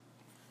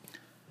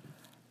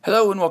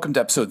Hello and welcome to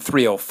episode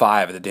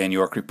 305 of the Dan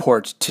York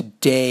Report.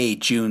 Today,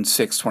 June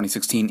 6,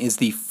 2016, is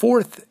the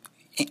fourth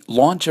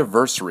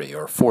Launchiversary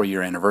or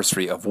 4-year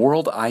anniversary of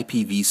World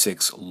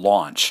IPv6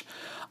 launch.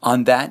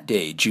 On that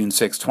day, June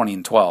 6,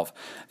 2012,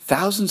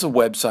 thousands of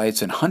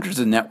websites and hundreds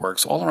of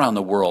networks all around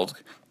the world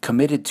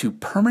committed to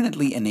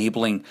permanently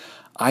enabling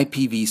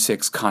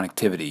IPv6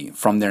 connectivity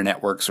from their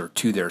networks or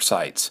to their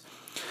sites.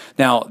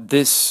 Now,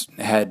 IPv6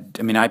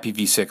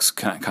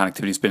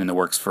 connectivity has been in the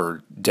works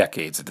for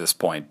decades at this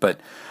point, but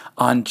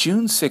on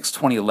June 6,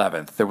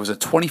 2011, there was a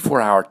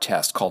 24-hour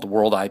test called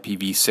World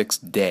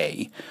IPv6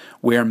 Day,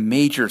 where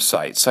major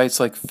sites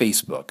like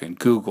Facebook and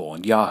Google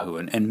and Yahoo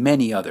and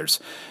many others,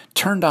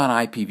 turned on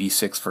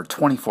IPv6 for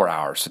 24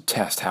 hours to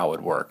test how it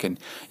would work. And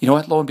you know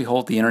what? Lo and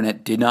behold, the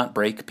internet did not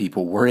break.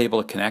 People were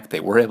able to connect. They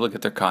were able to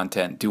get their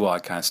content, do all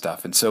that kind of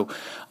stuff. And so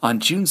on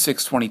June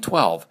 6,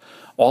 2012,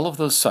 all of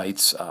those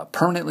sites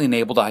permanently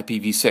enabled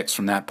IPv6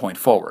 from that point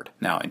forward.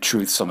 Now, in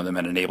truth, some of them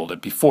had enabled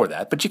it before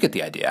that, but you get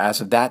the idea.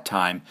 As of that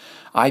time,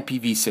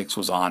 IPv6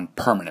 was on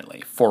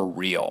permanently, for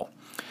real.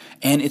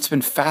 And it's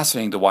been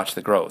fascinating to watch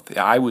the growth.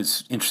 I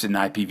was interested in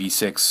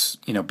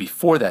IPv6,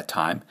 before that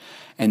time,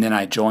 and then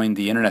I joined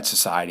the Internet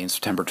Society in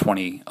September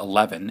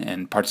 2011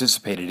 and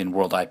participated in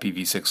World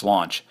IPv6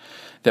 launch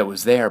that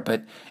was there.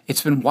 But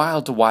it's been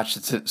wild to watch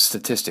the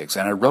statistics,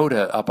 and I wrote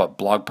up a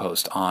blog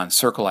post on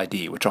Circle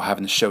ID, which I'll have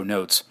in the show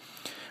notes,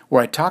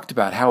 where I talked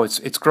about how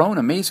it's grown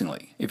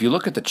amazingly. If you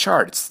look at the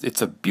chart,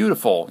 it's a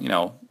beautiful,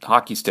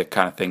 hockey stick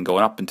kind of thing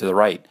going up and to the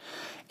right.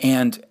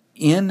 And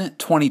in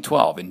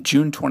 2012, in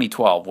June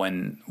 2012,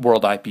 when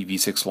World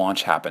IPv6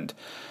 launch happened,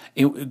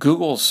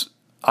 Google's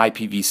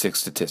IPv6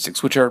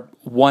 statistics, which are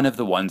one of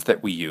the ones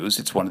that we use,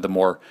 it's one of the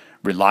more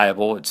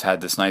reliable, it's had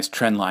this nice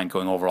trend line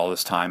going over all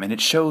this time, and it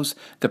shows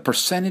the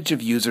percentage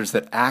of users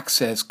that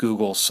access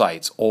Google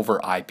sites over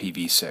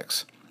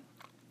IPv6.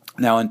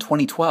 Now in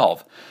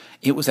 2012,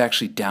 it was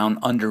actually down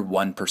under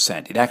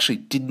 1%. It actually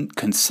didn't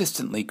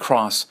consistently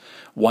cross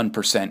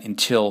 1%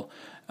 until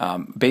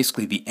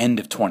basically the end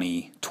of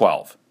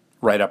 2012,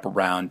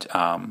 around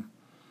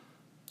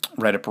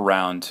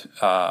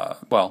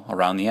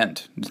the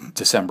end,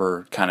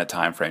 December kind of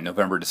time frame,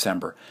 November,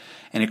 December,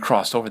 and it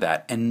crossed over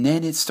that, and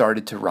then it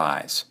started to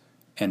rise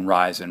and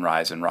rise and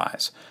rise and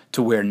rise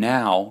to where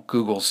now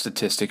Google's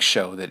statistics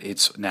show that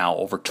it's now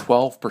over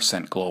 12%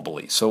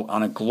 globally. So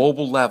on a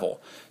global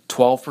level,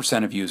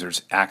 12% of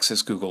users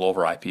access Google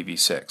over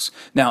IPv6.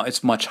 Now,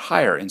 it's much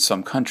higher in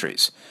some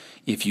countries.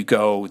 If you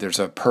go, there's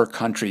a per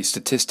country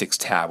statistics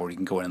tab where you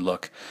can go in and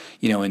look.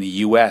 In the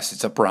US,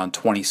 it's up around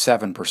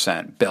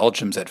 27%.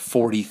 Belgium's at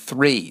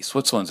 43%.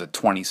 Switzerland's at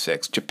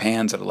 26%.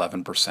 Japan's at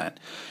 11%.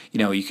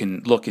 You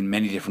can look in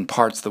many different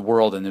parts of the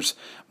world, and there's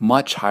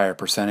much higher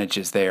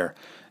percentages there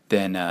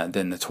than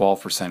the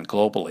 12%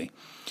 globally.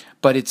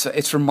 But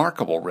it's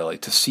remarkable, really,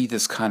 to see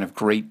this kind of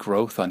great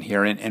growth on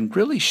here, and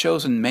really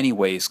shows in many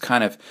ways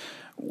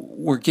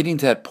we're getting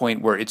to that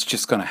point where it's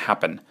just going to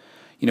happen.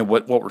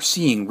 What we're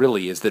seeing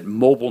really is that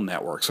mobile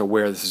networks are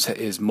where this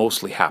is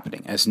mostly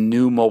happening. As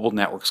new mobile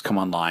networks come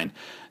online,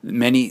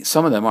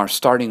 some of them are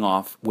starting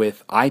off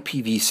with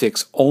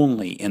IPv6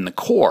 only in the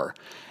core,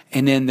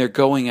 and then they're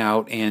going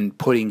out and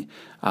putting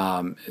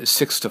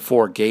 6 to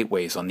 4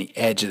 gateways on the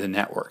edge of the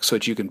network so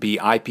that you can be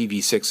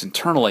IPv6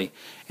 internally,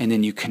 and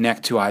then you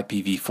connect to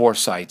IPv4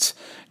 sites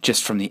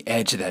just from the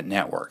edge of that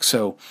network.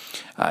 So,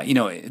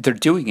 they're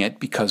doing it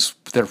because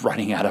they're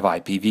running out of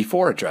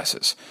IPv4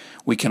 addresses.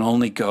 We can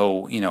only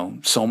go,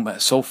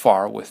 so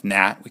far with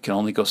NAT. We can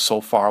only go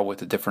so far with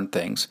the different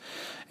things.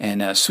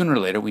 And sooner or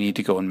later, we need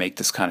to go and make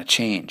this kind of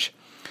change.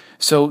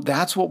 So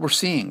that's what we're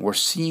seeing. We're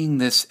seeing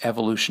this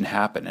evolution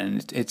happen,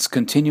 and it's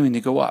continuing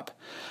to go up.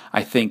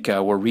 I think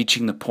we're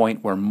reaching the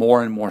point where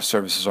more and more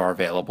services are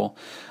available.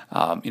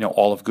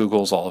 All of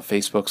Google's, all of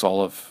Facebook's,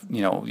 all of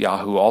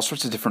Yahoo, all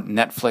sorts of different,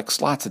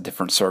 Netflix, lots of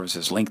different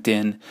services,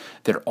 LinkedIn,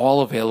 they're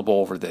all available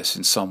over this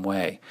in some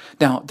way.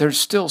 Now, there's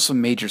still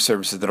some major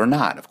services that are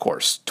not, of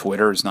course.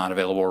 Twitter is not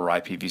available over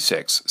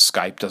IPv6.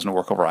 Skype doesn't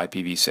work over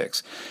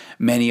IPv6.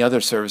 Many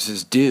other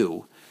services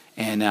do.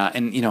 And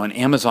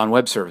Amazon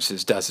Web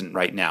Services doesn't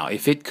right now.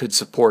 If it could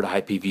support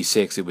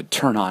IPv6, it would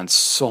turn on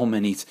so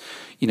many,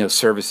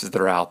 services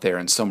that are out there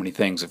and so many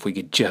things. If we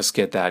could just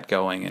get that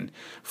going and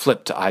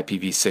flip to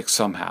IPv6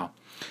 somehow,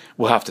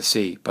 we'll have to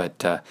see.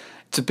 But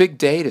it's a big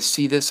day to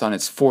see this on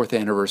its 4th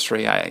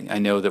anniversary. I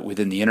know that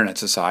within the Internet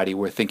Society,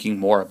 we're thinking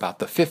more about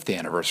the 5th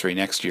anniversary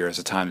next year as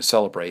a time to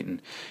celebrate, and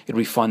it'll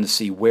be fun to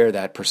see where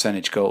that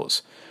percentage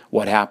goes.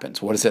 What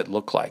happens? What does it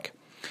look like?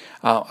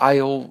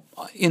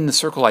 In the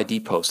Circle ID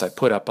post, I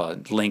put up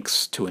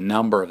links to a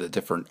number of the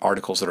different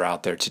articles that are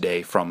out there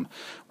today from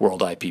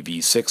World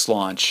IPv6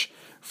 launch,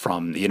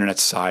 from the Internet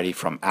Society,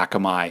 from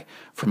Akamai,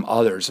 from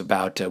others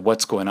about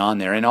what's going on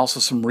there, and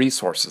also some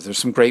resources. There's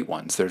some great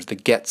ones. There's the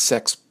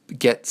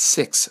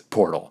Get6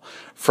 portal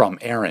from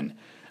Aaron,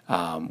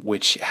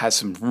 which has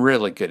some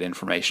really good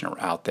information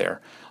out there.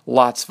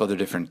 Lots of other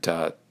different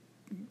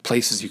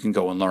places you can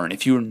go and learn.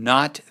 If you're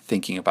not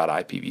thinking about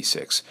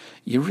IPv6,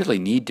 you really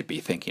need to be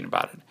thinking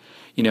about it.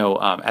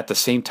 At the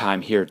same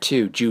time here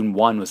too, June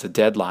 1 was the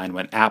deadline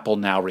when Apple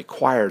now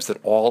requires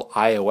that all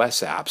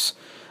iOS apps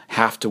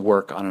have to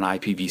work on an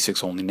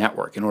IPv6 only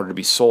network in order to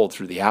be sold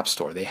through the App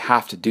Store. They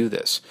have to do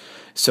this.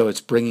 So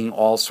it's bringing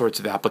all sorts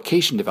of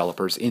application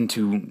developers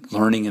into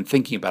learning and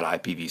thinking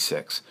about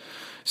IPv6.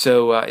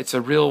 So it's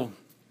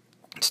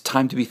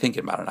time to be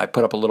thinking about it. I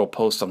put up a little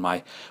post on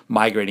my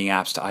migrating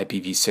apps to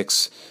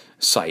IPv6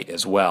 site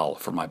as well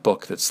for my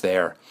book that's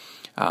there.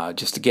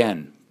 Just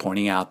again,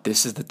 pointing out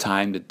this is the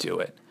time to do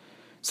it.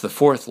 It's the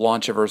 4th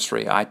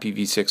Launchiversary.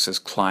 IPv6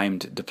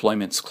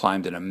 deployments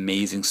climbed an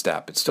amazing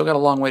step. It's still got a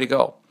long way to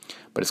go,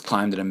 but it's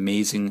climbed an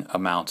amazing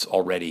amount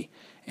already,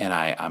 and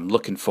I'm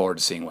looking forward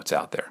to seeing what's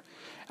out there.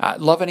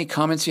 Love any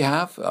comments you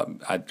have.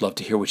 I'd love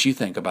to hear what you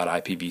think about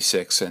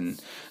IPv6 and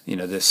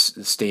this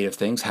state of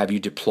things. Have you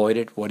deployed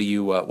it? What do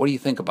you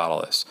think about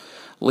all this?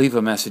 Leave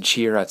a message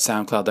here at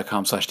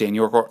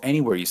soundcloud.com/DanYork or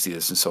anywhere you see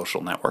this in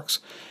social networks,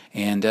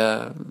 and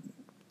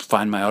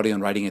find my audio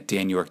and writing at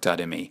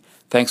danyork.me.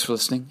 Thanks for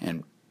listening,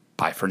 and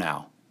bye for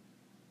now.